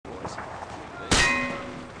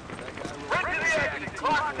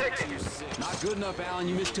Good enough, Alan.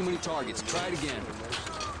 You missed too many targets. Try it again.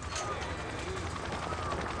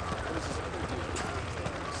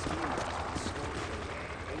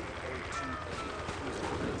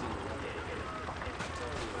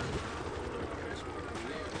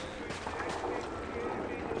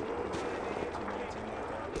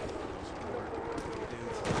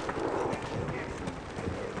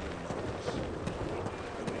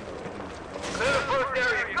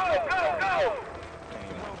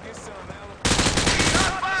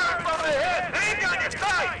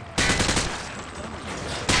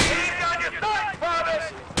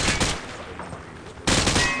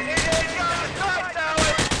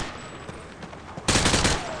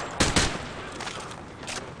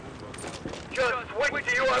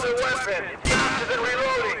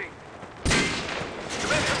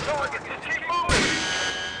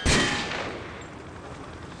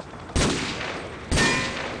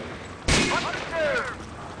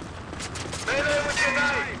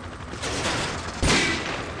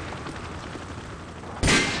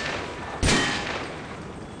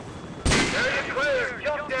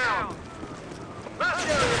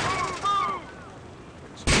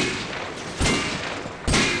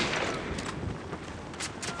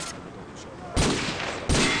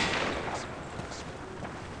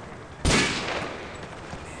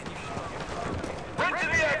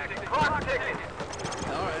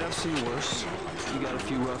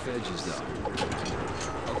 Edges, though.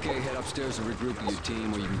 Okay, head upstairs and regroup with your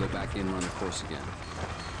team, or you can go back in and run the course again.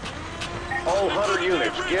 All Hunter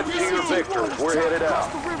units, get to your victors. We're headed out.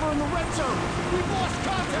 Across the river in the red zone. We've lost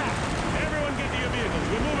contact. Everyone get to your vehicles.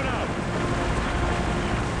 We're moving out.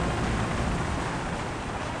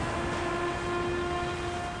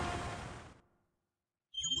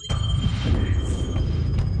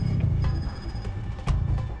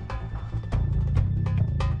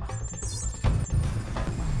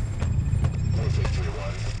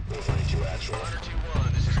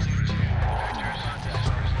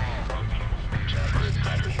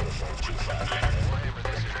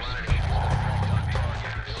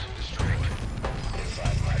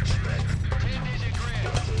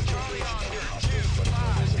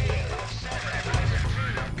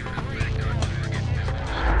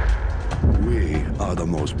 The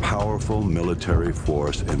most powerful military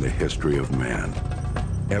force in the history of man.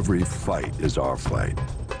 Every fight is our fight.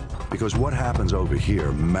 Because what happens over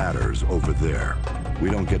here matters over there. We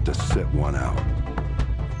don't get to sit one out.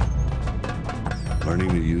 Learning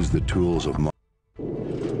to use the tools of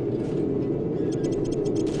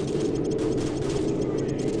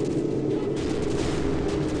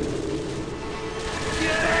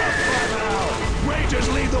Rangers,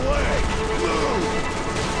 lead the way! Move!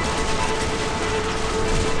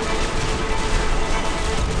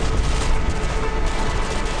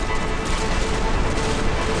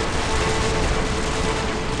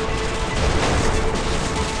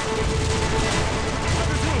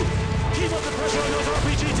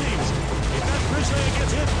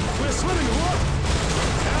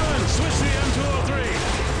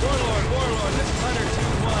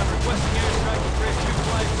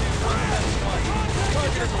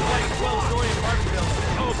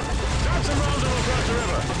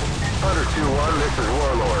 Hunter 2-1, this is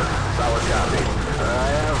Warlord. Solid copy. I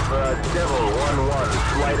have Devil 1-1,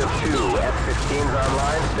 flight of 2, F-15s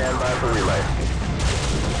online, stand by for relay.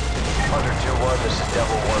 Hunter 2-1, this is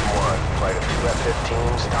Devil 1-1, flight of 2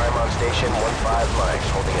 F-15s, time on station 15 mics,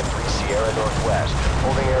 holding at 3 Sierra Northwest,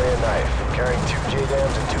 holding area knife, carrying 2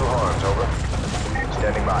 JDAMs and 2 Harms, over.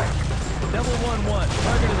 Standing by. Devil 1-1,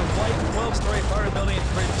 target is a flight 12-story apartment building at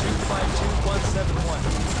grid 252171.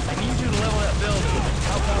 I need you to level that building.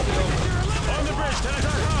 How copy over? On the bridge, 10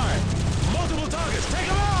 attack high! Multiple targets, take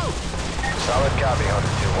them out! Solid copy,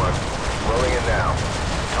 Hunter 2-1. Rolling in now.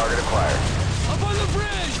 Target acquired. Up on the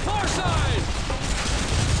bridge! Far